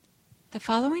The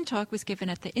following talk was given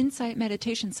at the Insight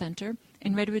Meditation Center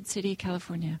in Redwood City,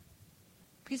 California.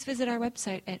 Please visit our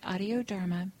website at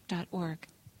audiodharma.org.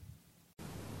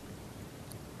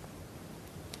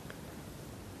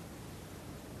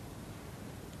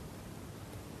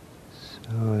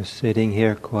 So, sitting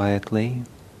here quietly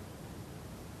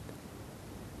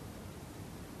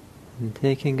and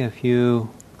taking a few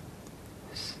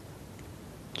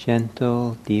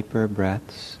gentle, deeper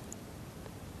breaths.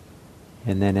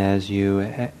 And then as you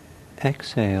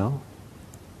exhale,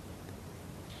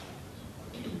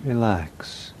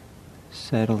 relax,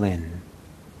 settle in.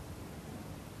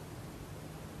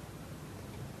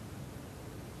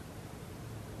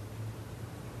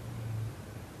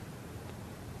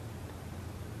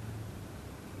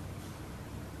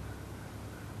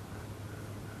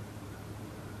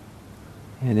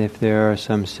 And if there are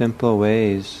some simple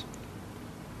ways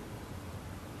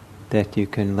that you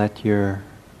can let your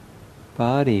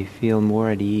body feel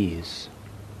more at ease,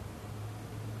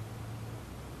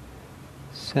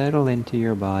 settle into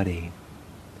your body,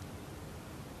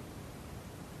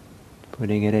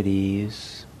 putting it at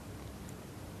ease.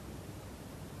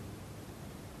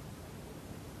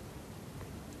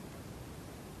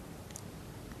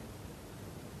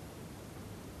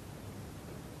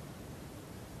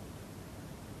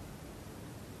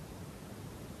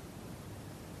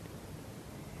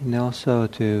 And also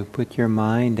to put your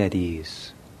mind at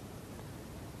ease.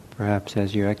 Perhaps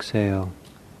as you exhale,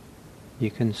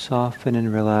 you can soften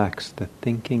and relax the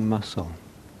thinking muscle.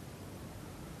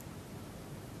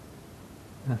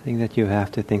 Nothing that you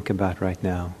have to think about right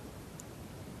now.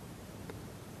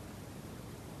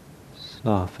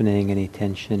 Softening any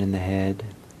tension in the head.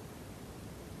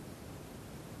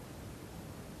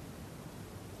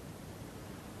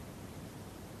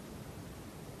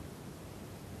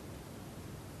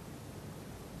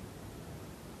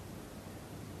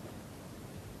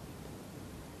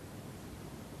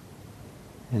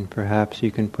 And perhaps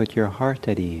you can put your heart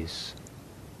at ease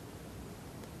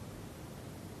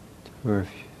for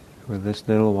this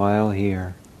little while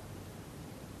here,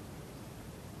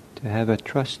 to have a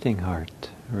trusting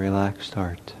heart, a relaxed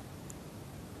heart,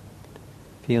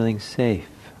 feeling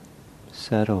safe,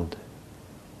 settled,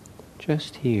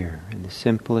 just here in the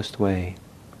simplest way,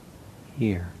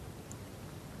 here.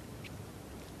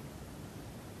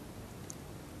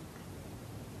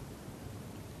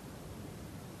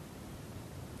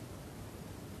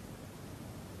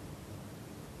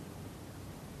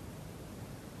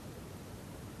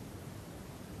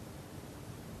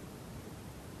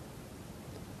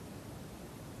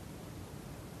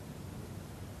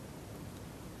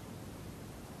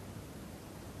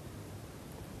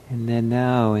 And then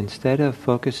now, instead of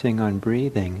focusing on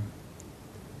breathing,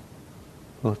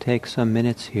 we'll take some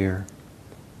minutes here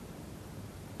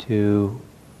to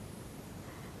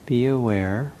be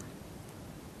aware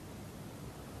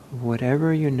of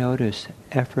whatever you notice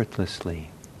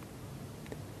effortlessly.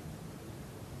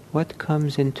 What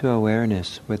comes into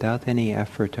awareness without any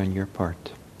effort on your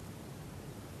part?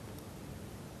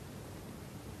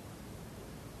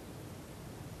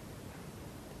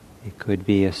 It could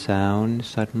be a sound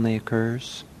suddenly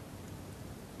occurs.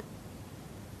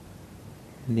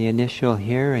 And the initial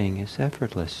hearing is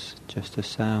effortless, just a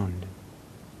sound.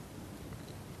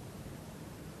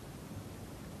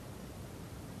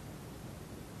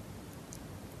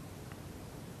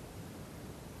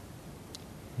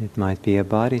 It might be a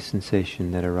body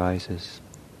sensation that arises.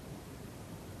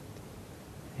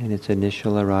 And its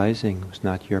initial arising was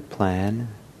not your plan.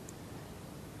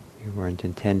 You weren't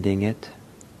intending it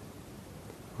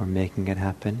or making it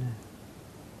happen.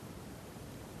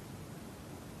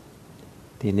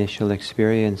 The initial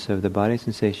experience of the body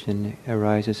sensation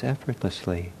arises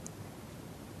effortlessly,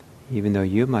 even though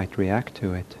you might react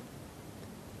to it.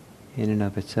 In and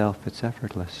of itself, it's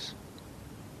effortless.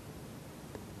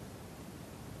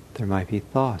 There might be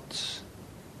thoughts,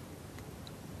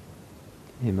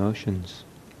 emotions.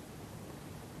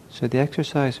 So the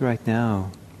exercise right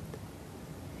now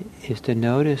is to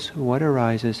notice what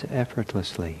arises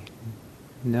effortlessly.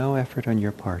 No effort on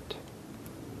your part.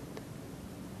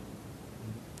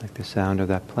 Like the sound of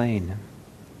that plane.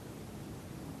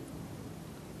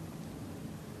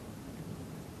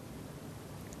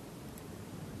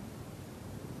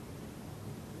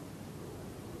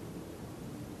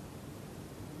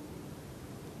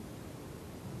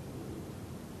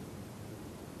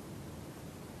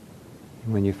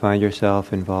 When you find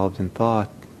yourself involved in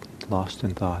thought, lost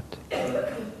in thought,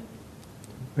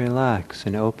 relax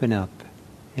and open up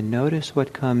and notice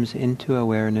what comes into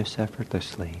awareness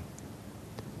effortlessly.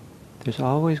 There's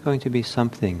always going to be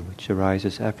something which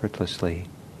arises effortlessly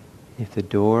if the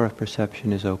door of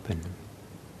perception is open.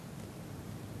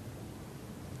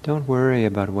 Don't worry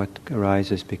about what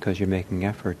arises because you're making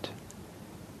effort.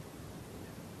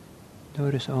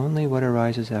 Notice only what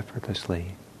arises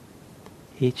effortlessly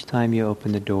each time you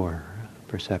open the door of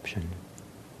perception.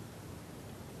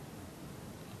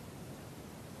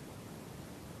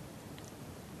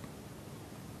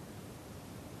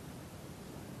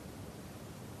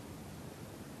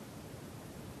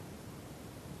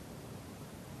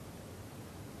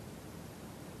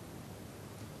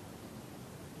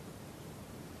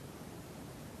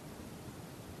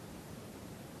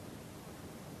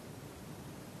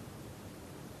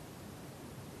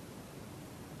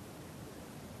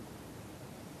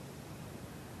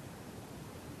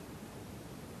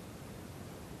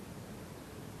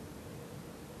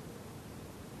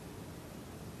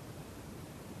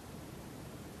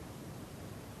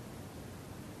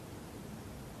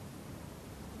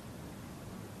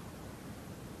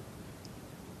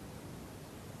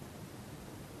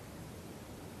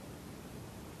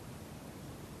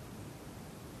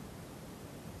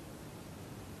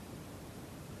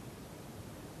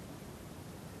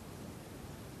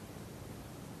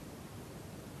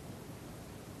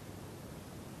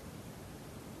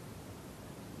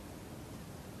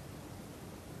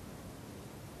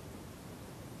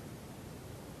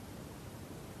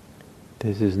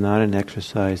 This is not an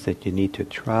exercise that you need to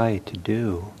try to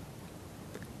do.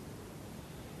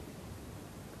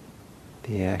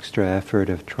 The extra effort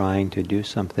of trying to do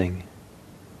something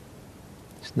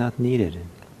is not needed.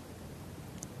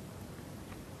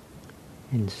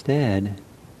 Instead,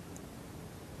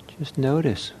 just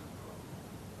notice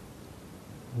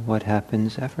what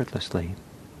happens effortlessly.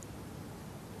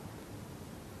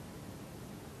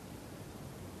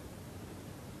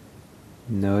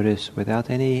 Notice without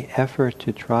any effort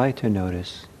to try to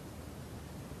notice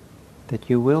that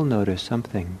you will notice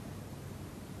something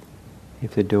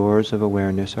if the doors of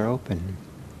awareness are open.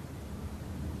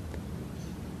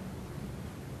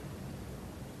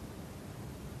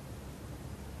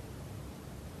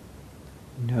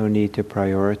 No need to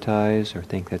prioritize or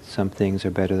think that some things are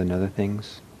better than other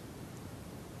things.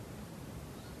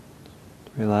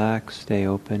 Relax, stay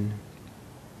open.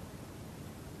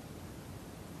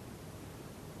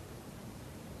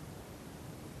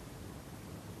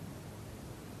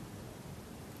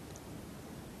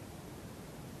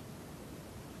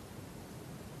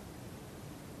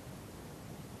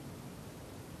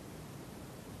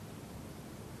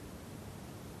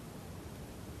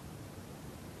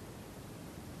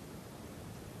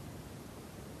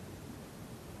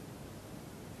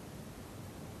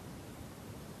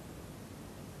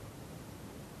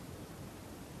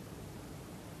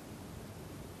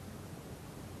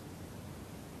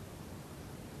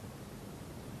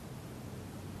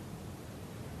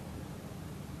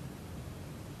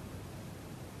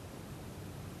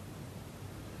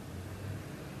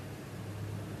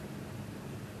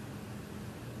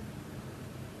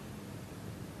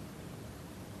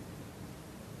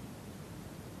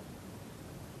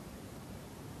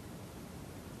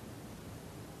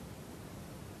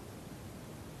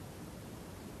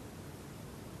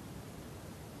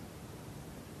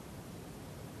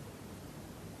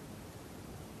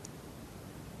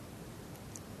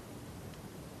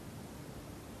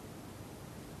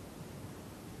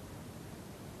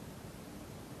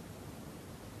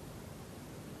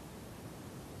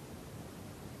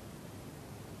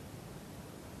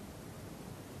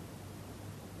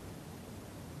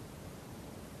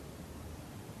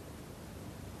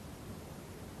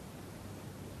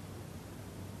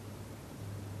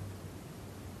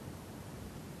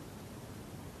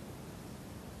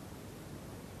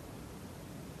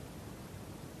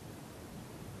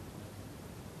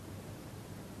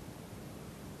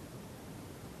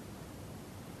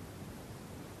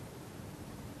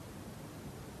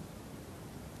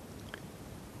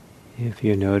 If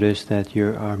you notice that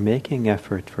you are making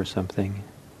effort for something,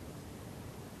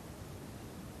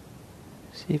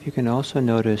 see if you can also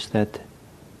notice that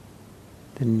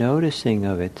the noticing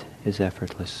of it is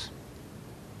effortless.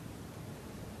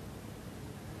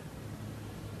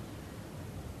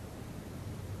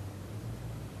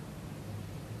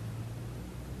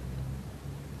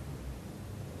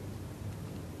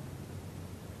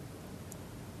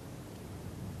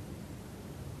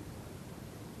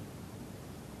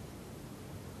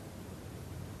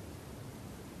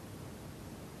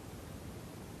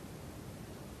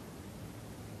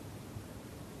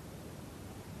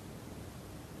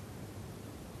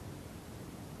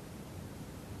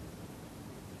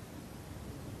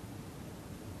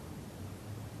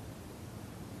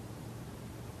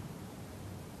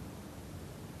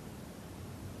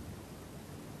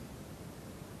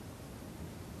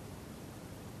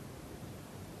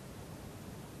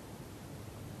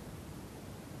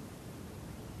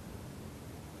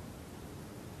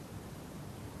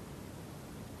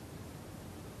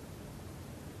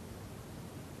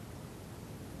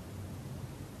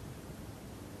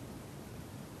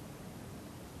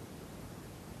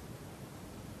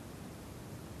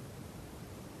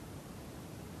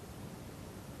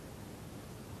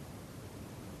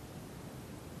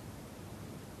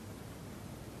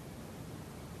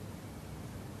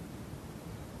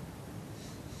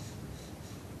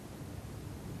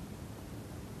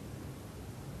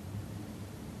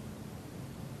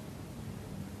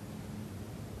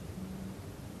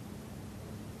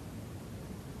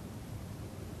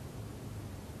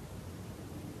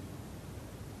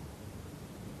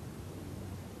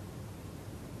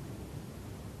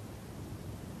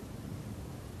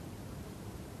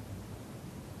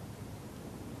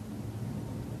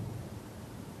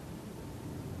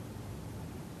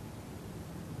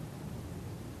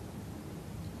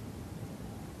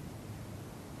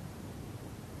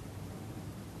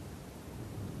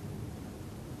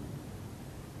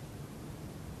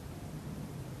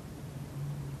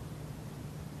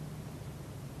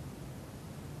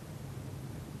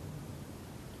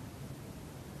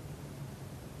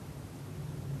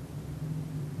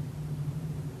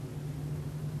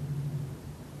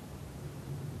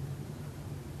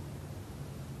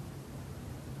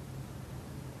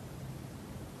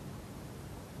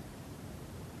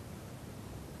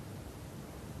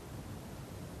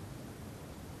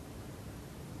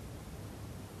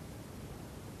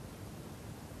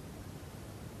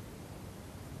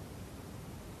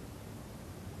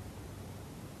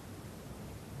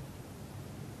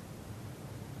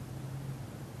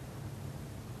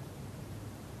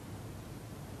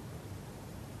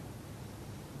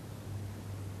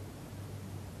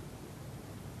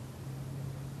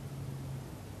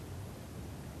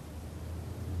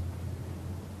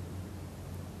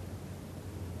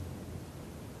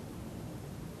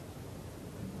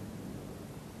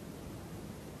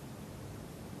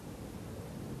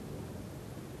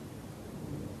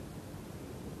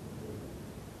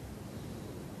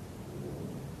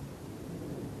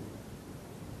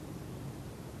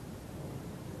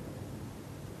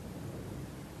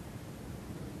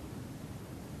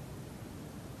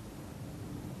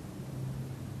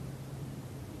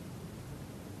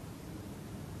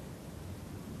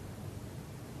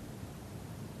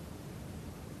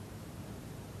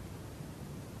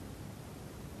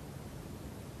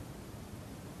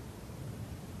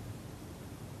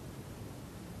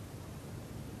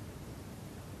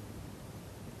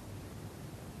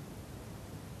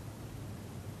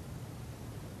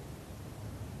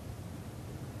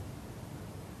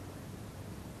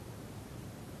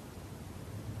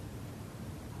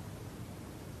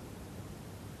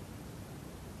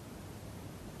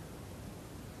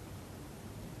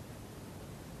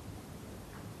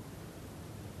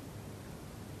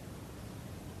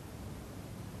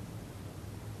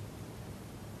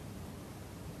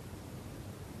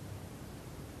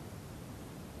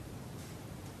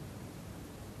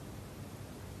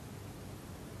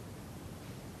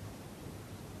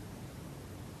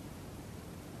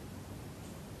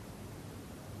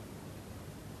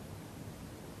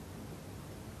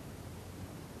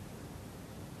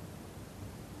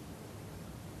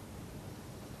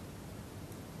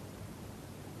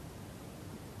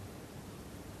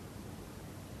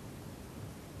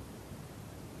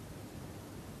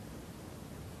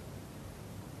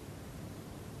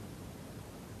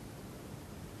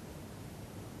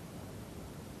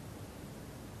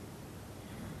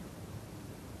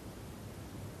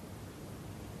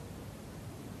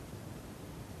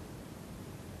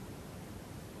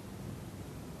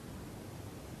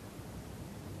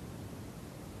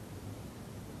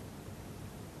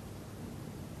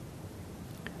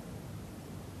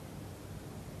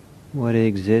 what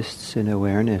exists in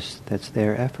awareness that's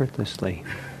there effortlessly.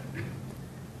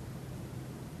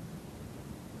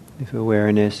 If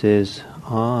awareness is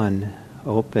on,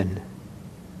 open,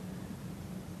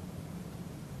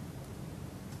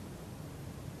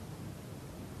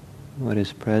 what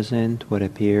is present, what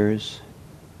appears,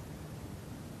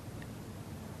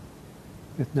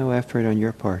 with no effort on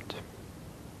your part.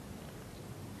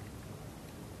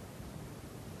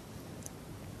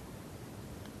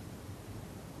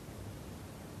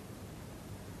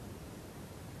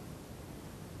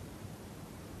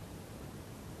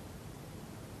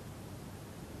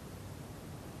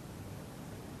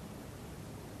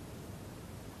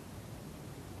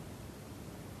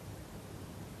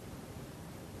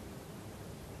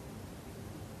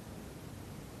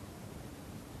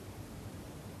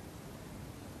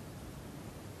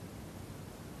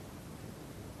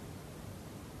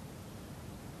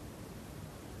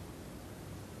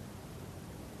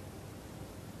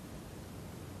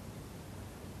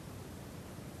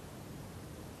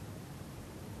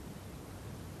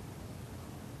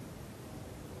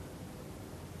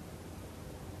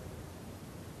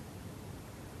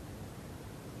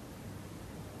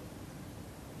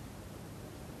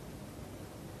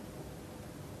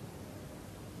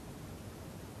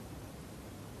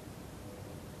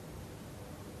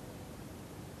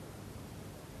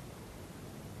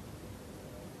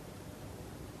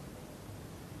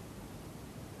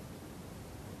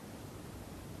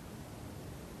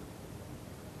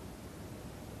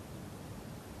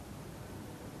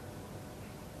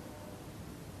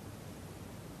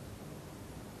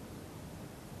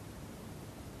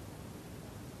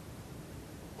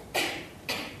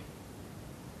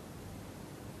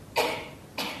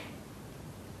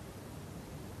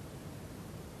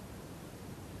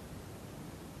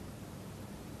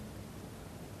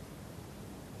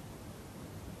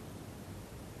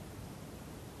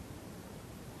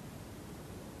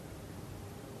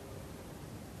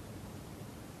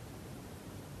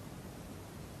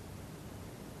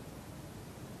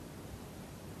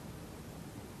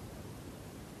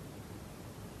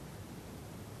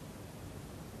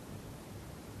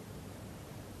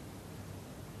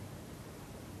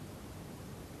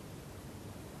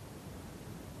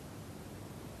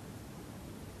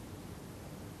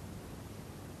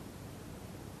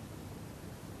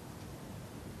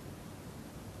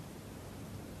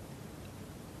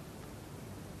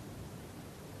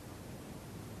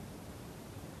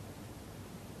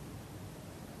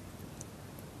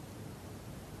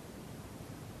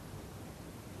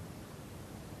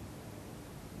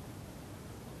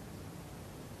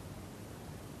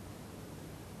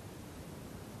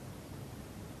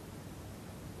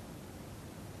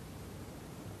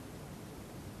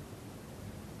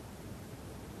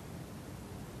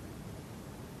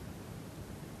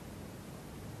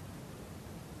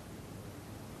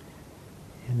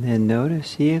 And then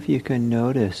see if you can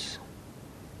notice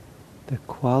the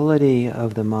quality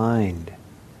of the mind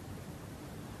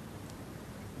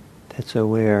that's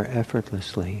aware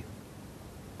effortlessly.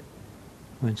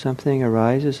 When something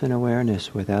arises in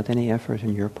awareness without any effort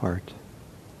on your part,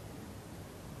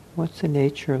 what's the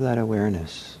nature of that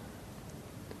awareness?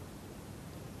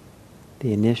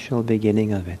 The initial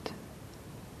beginning of it.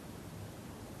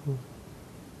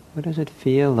 What does it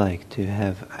feel like to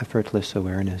have effortless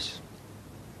awareness?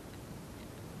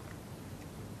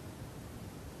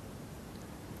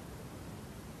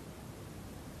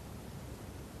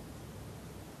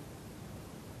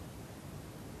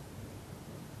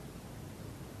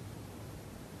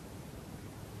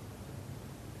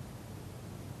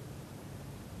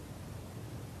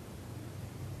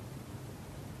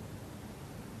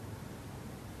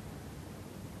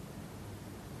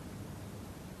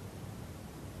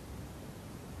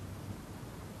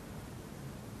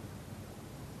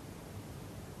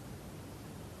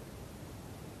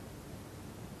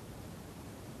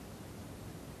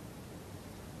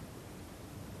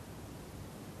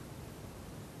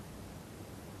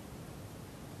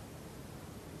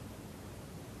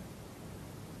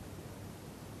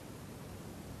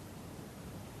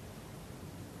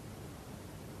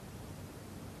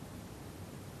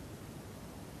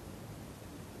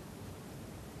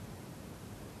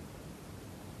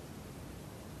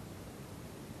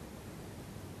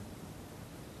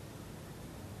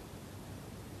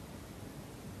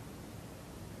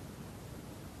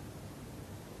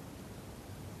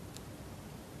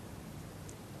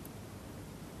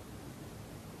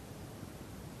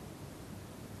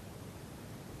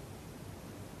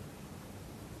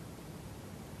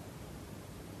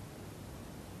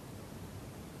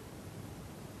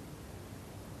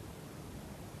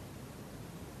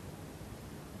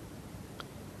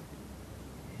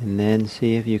 And then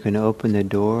see if you can open the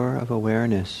door of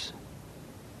awareness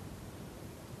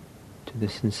to the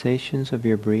sensations of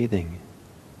your breathing.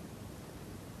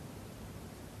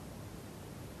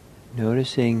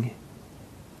 Noticing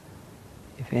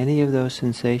if any of those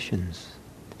sensations,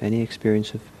 if any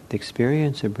experience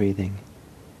of breathing,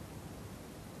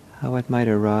 how it might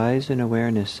arise in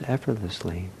awareness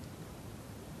effortlessly.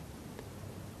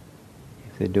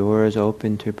 If the door is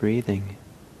open to breathing,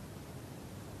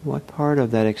 what part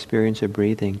of that experience of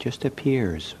breathing just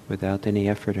appears without any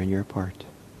effort on your part?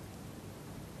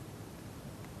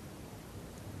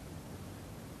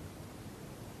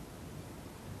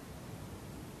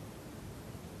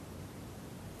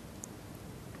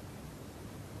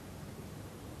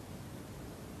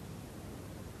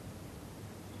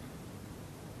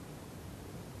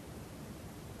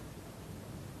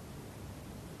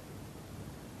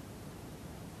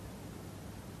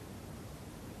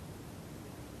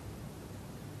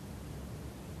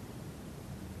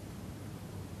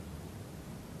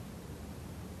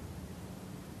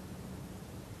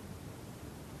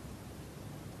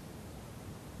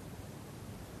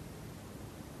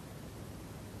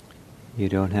 You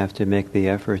don't have to make the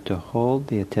effort to hold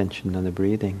the attention on the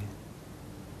breathing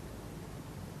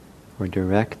or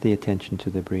direct the attention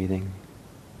to the breathing.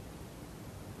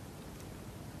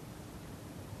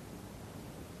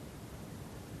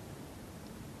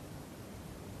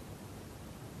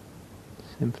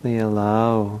 Simply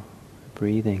allow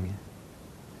breathing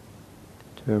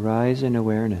to arise in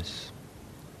awareness.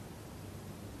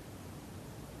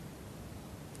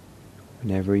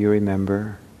 Whenever you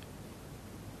remember,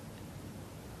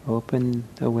 open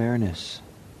awareness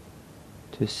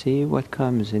to see what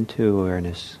comes into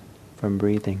awareness from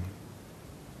breathing.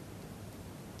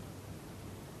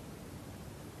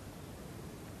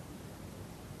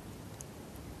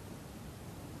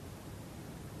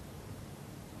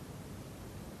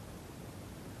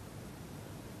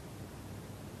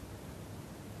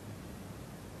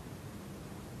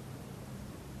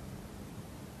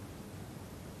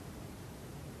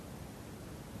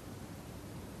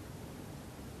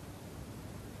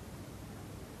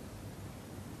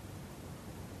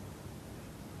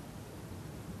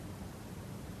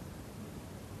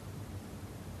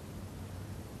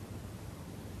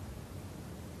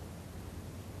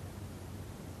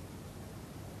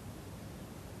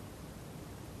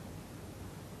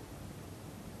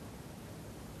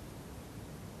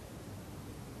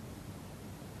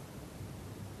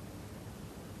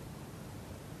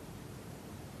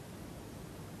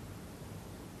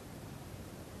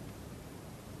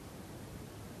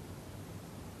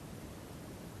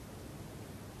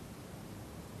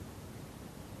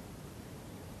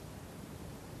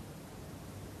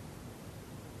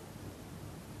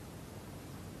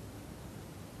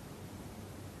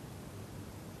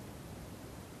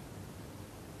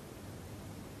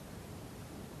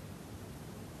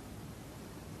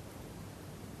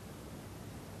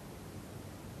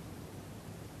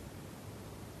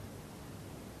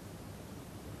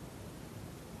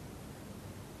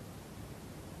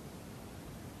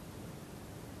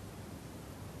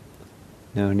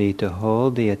 No need to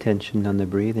hold the attention on the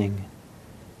breathing.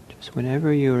 Just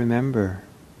whenever you remember,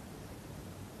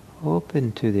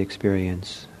 open to the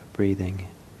experience of breathing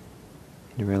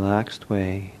in a relaxed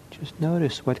way. Just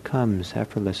notice what comes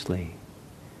effortlessly.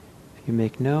 If you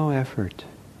make no effort,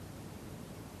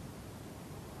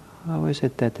 how is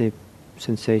it that the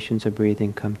sensations of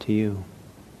breathing come to you?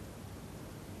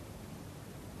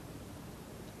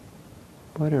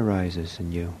 What arises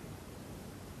in you?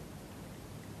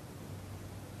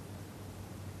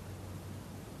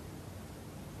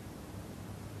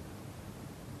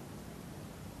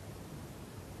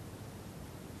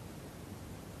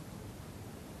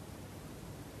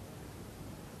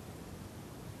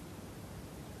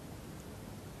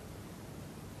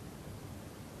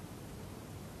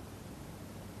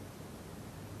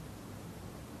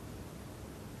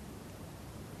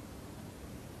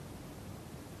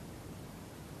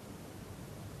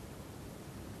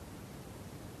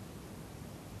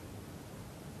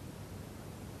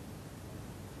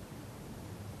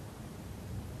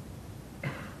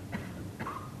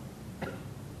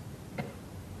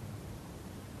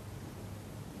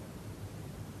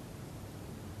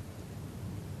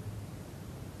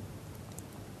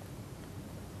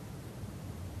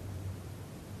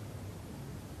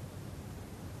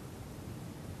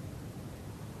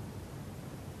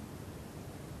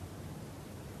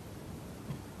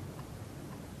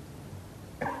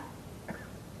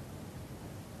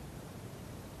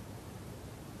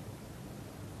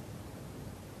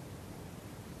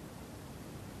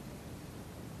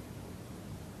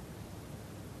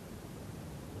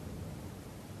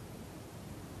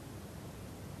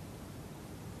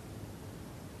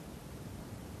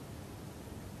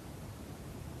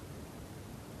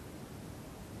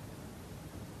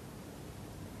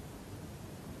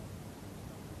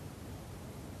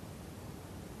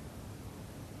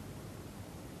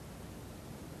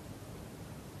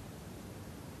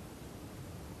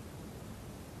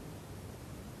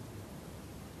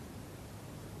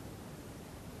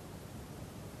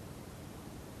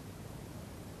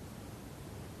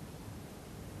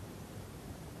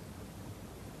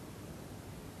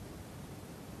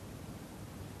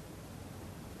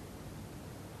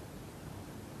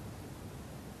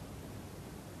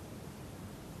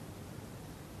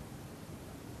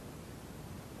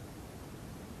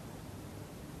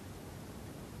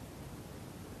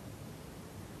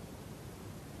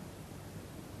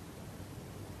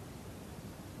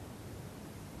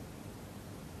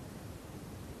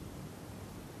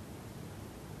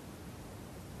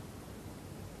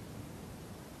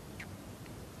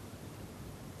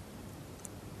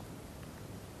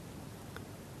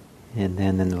 And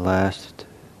then in the last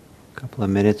couple of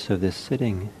minutes of this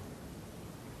sitting,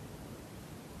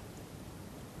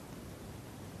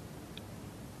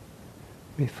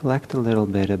 reflect a little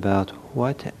bit about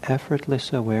what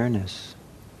effortless awareness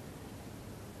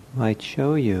might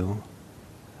show you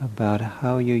about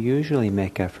how you usually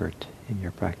make effort in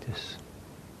your practice.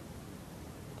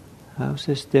 How's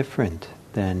this different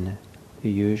than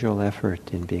the usual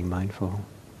effort in being mindful?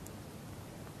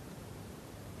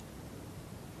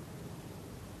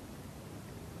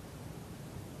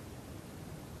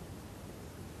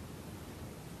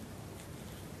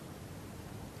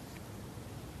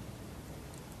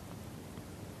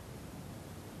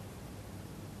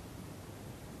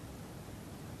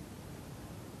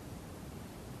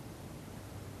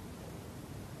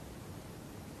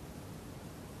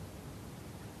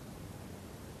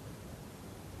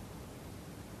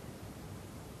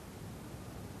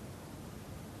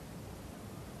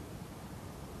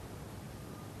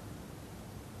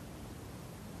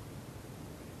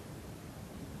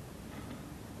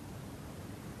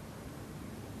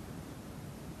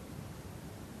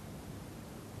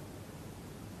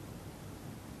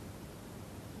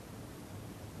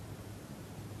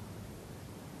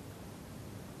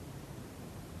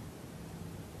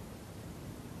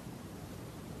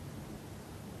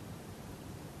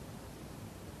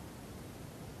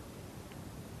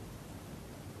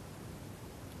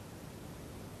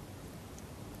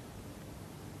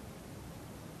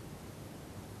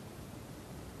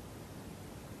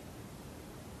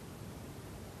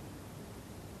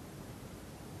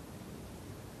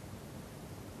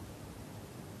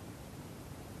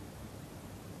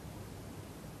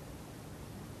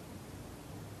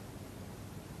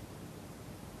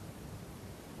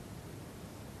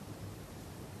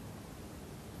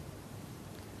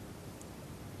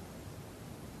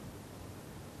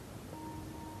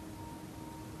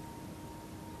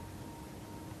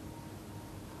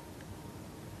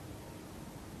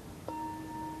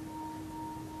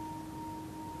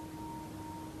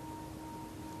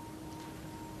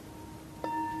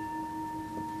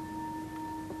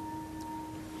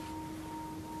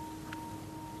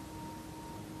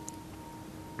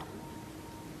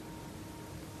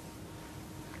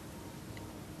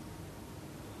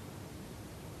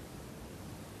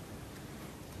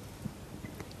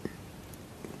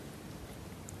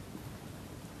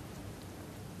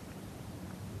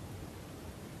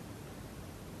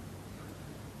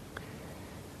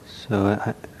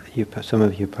 So some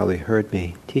of you probably heard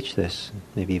me teach this,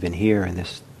 maybe even here in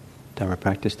this Dharma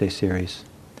Practice Day series.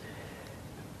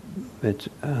 But,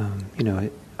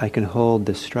 I can hold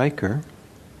the striker,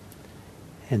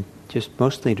 and just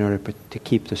mostly in order to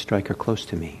keep the striker close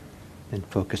to me and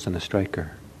focus on the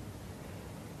striker.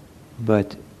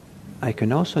 But I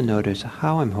can also notice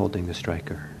how I'm holding the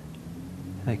striker.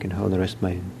 I can notice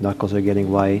my knuckles are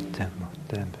getting white,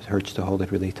 it hurts to hold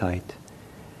it really tight.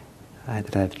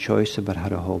 That I have choice about how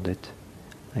to hold it.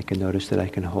 I can notice that I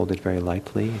can hold it very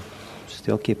lightly,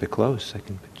 still keep it close. I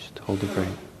can just hold it very...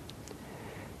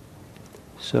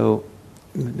 So,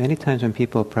 many times when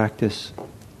people practice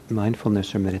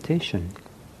mindfulness or meditation,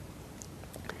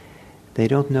 they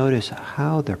don't notice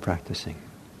how they're practicing.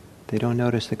 They don't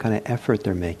notice the kind of effort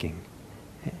they're making.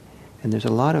 And there's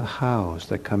a lot of hows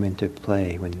that come into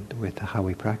play with how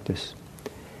we practice.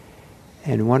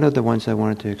 And one of the ones I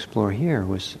wanted to explore here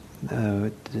was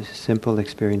the simple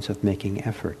experience of making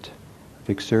effort, of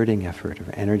exerting effort, of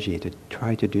energy to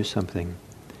try to do something.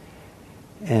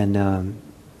 And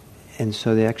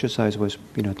so the exercise was,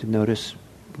 to notice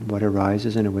what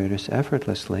arises in awareness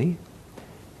effortlessly,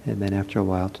 and then after a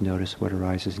while to notice what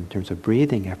arises in terms of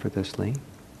breathing effortlessly,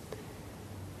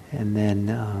 and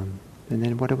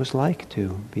then what it was like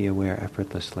to be aware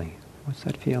effortlessly. What's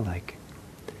that feel like?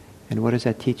 And what does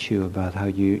that teach you about how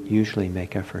you usually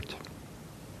make effort?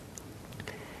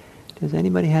 Does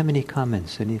anybody have any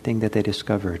comments? Anything that they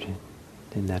discovered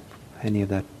in that,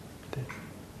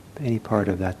 any part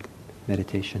of that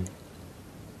meditation?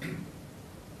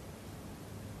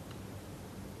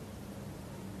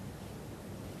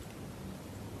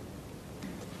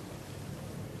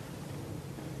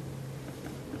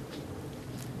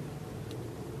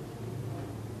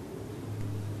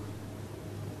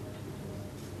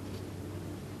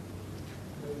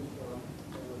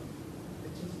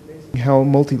 How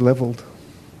multi-leveled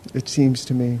it seems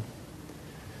to me.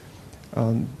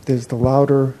 There's the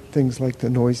louder things like the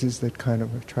noises that kind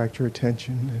of attract your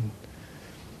attention, and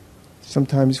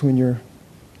sometimes when you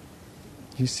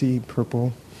see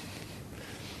purple,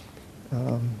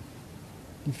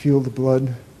 you feel the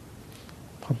blood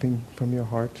pumping from your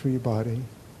heart through your body,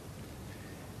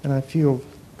 and I feel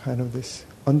kind of this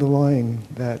underlying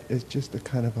that is just a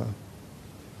kind of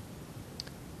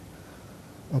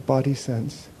a body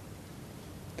sense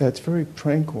that's very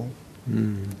tranquil.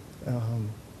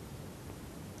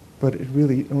 But it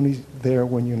really only there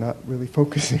when you're not really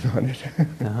focusing on it.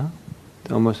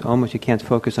 Almost you can't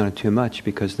focus on it too much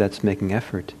because that's making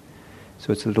effort.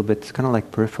 So it's a little bit, it's kind of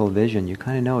like peripheral vision. You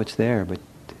kind of know it's there, but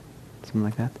something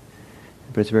like that.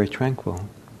 But it's very tranquil.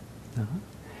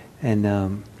 And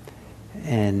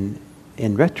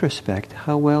in retrospect,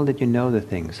 how well did you know the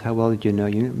things? How well did you know?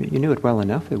 You knew it well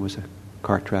enough. It was a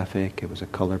car traffic. It was a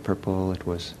color purple. It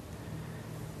was.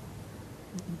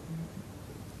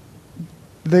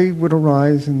 They would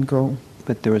arise and go.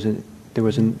 But there was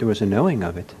a knowing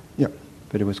of it. Yeah.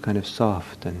 But it was kind of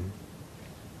soft and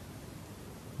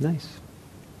nice.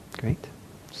 Great.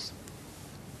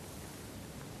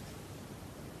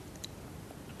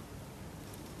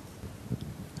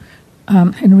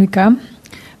 Enrica,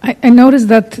 I noticed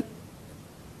that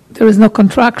there is no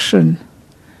contraction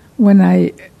when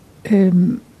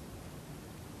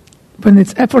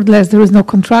it's effortless. There is no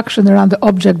contraction around the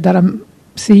object that I'm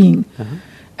seeing,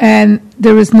 and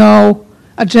there is no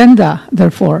agenda.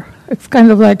 Therefore, it's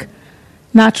kind of like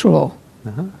natural.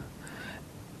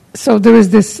 So there is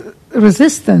this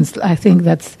resistance. I think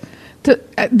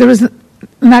there is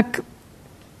not.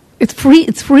 It's free.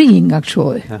 It's freeing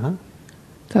actually.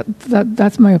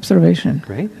 That's my observation.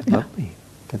 Great, yeah. Lovely.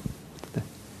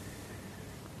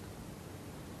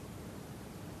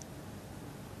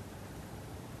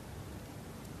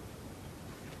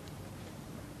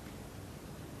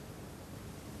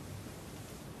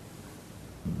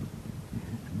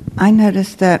 I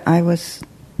noticed that I was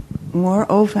more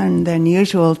open than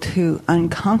usual to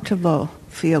uncomfortable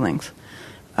feelings.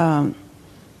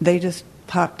 They just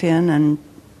popped in, and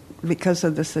because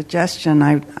of the suggestion,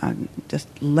 I just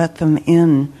let them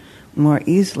in more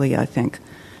easily, I think.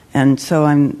 And so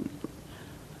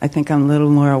I think I'm a little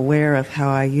more aware of how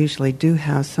I usually do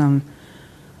have some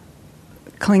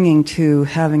clinging to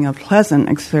having a pleasant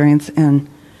experience and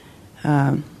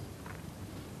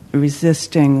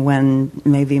resisting when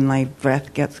maybe my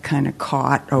breath gets kind of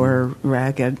caught or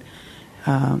ragged.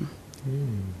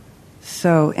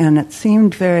 So, and it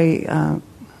seemed very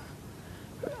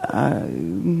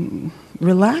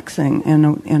relaxing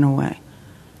in a way.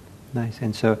 Nice.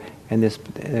 And so, and this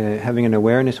having an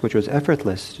awareness which was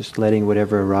effortless, just letting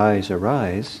whatever arise.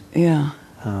 Yeah.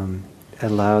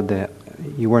 Allowed that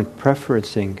you weren't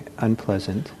preferencing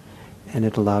unpleasant, and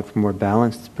it allowed for more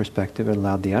balanced perspective. It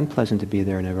allowed the unpleasant to be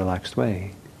there in a relaxed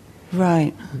way.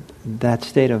 Right. That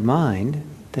state of mind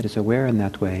that is aware in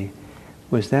that way,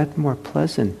 was that more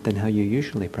pleasant than how you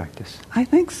usually practice? I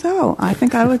think so. I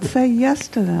think I would say yes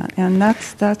to that, and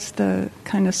that's the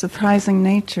kind of surprising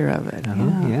nature of it.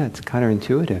 Yeah, it's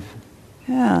counterintuitive.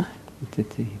 Yeah.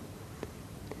 It's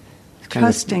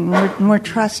trusting, more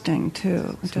trusting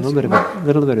too. It's a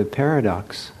little bit of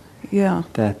paradox. Yeah.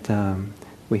 That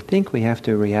we think we have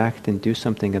to react and do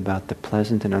something about the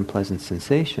pleasant and unpleasant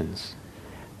sensations,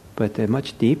 but a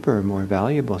much deeper, more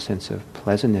valuable sense of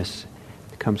pleasantness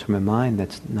comes from a mind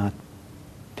that's not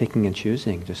picking and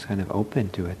choosing, just kind of open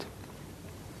to it.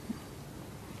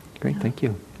 Great, thank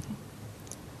you.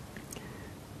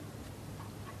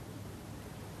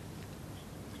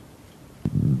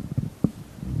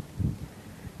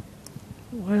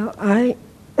 Well, I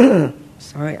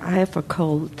have a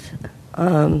cold.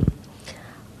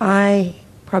 I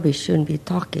probably shouldn't be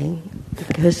talking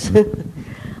because,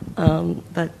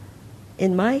 but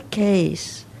in my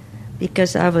case,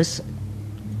 because I was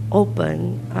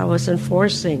open, I was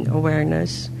enforcing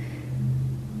awareness.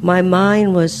 My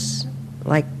mind was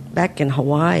like back in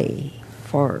Hawaii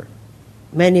for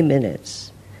many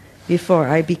minutes before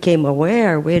I became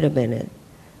aware, wait a minute,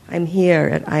 I'm here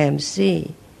at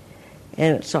IMC.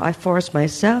 And so I forced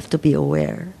myself to be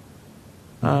aware.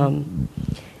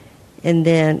 And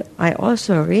then I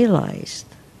also realized,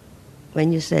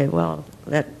 when you say, well,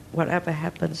 let whatever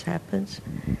happens, happens,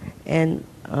 and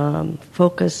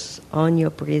focus on your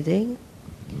breathing,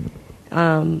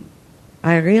 I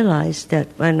realized that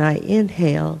when I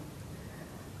inhale,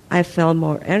 I felt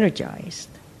more energized.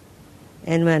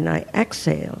 And when I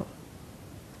exhale,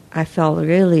 I felt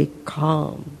really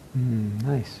calm.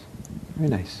 Nice. Very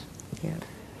nice. Yeah.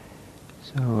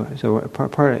 So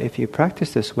part if you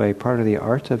practice this way, part of the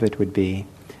art of it would be,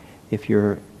 if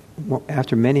you're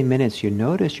after many minutes you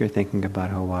notice you're thinking about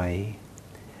Hawaii,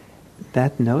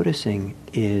 that noticing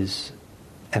is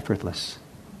effortless,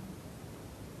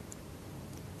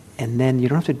 and then you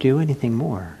don't have to do anything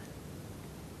more.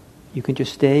 You can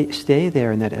just stay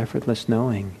there in that effortless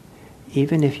knowing,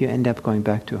 even if you end up going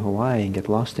back to Hawaii and get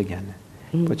lost again.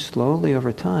 But slowly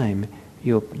over time,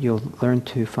 you'll learn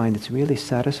to find it's really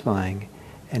satisfying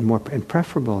and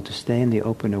preferable to stay in the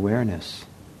open awareness.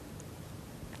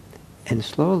 And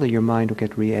slowly your mind will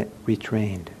get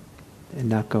retrained and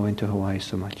not go into Hawaii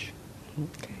so much.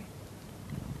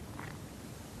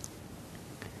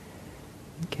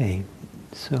 Okay,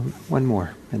 so one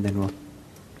more, and then we'll...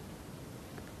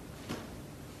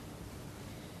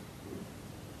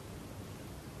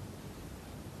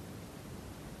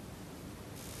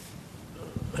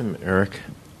 I'm Eric,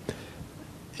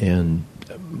 and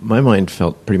my mind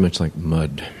felt pretty much like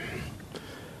mud.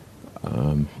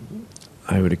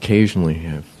 I would occasionally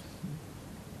have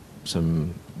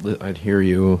I'd hear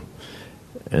you,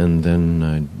 and then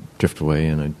I'd drift away,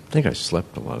 and I think I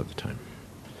slept a lot of the time.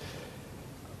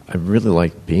 I really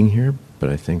like being here, but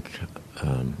I think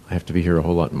I have to be here a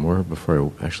whole lot more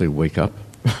before I actually wake up.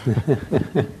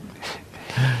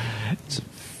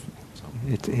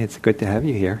 It's good to have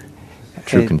you here.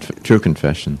 True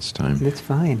confessions time. It's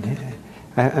fine.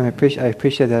 I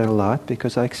appreciate that a lot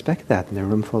because I expect that in a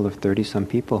room full of 30-some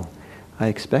people. I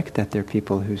expect that there are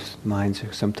people whose minds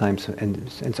are sometimes,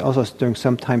 and it's also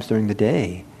sometimes during the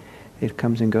day, it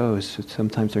comes and goes.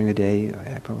 Sometimes during the day,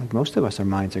 most of us, our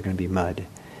minds are going to be mud,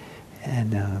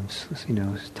 and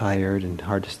tired and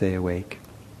hard to stay awake.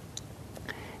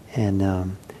 And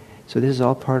so this is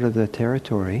all part of the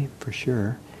territory for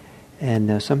sure.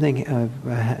 And something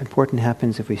important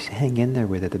happens if we hang in there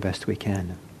with it the best we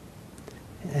can.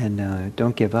 And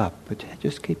don't give up, but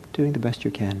just keep doing the best you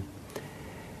can.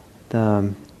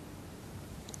 And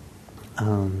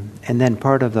then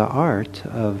part of the art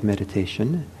of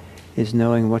meditation is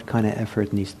knowing what kind of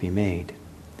effort needs to be made.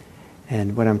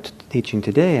 And what I'm teaching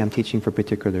today, I'm teaching for a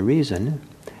particular reason,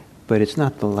 but it's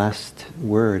not the last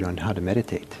word on how to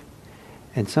meditate.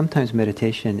 And sometimes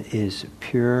meditation is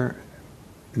pure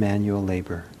manual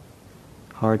labor,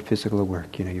 hard physical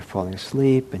work. You're falling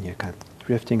asleep and you're kind of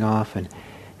drifting off and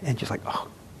just like,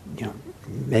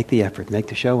 make the effort, make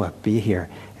the show up, be here.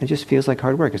 And it just feels like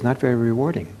hard work. It's not very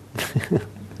rewarding.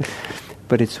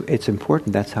 But it's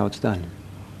important. That's how it's done.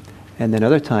 And then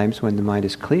other times when the mind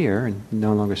is clear and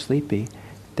no longer sleepy,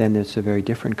 then it's a very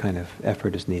different kind of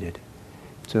effort is needed.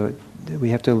 So we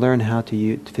have to learn how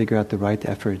to figure out the right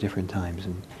effort at different times.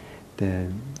 And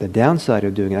the downside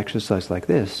of doing an exercise like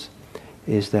this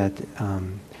is that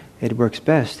it works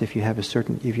best if you're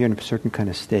in a certain kind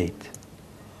of state.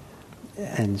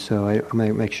 And so I'm going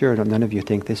to make sure that none of you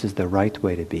think this is the right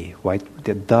way to be,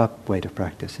 the way to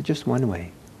practice. It's just one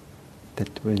way, that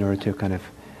in order to kind of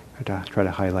try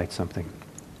to highlight something.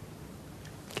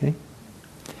 Okay?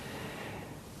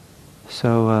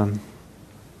 So,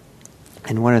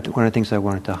 and one of the things I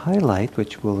wanted to highlight,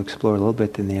 which we'll explore a little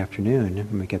bit in the afternoon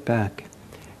when we get back,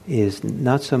 is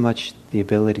not so much the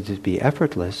ability to be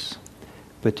effortless,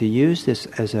 but to use this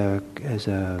as a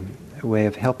way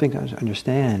of helping us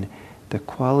understand the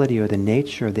quality or the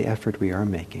nature of the effort we are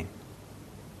making.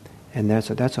 And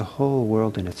that's a whole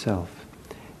world in itself.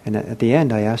 And at the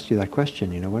end, I asked you that question.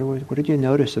 What did you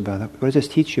notice about that? What does this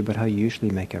teach you about how you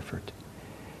usually make effort?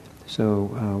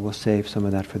 So we'll save some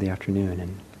of that for the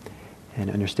afternoon. And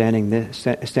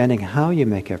understanding how you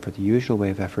make effort, the usual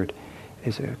way of effort,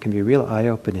 can be real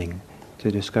eye-opening to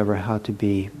discover how to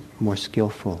be more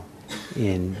skillful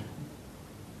in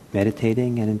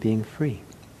meditating and in being free.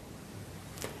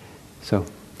 So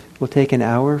we'll take an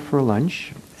hour for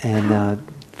lunch, and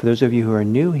for those of you who are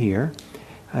new here,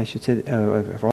 I should say,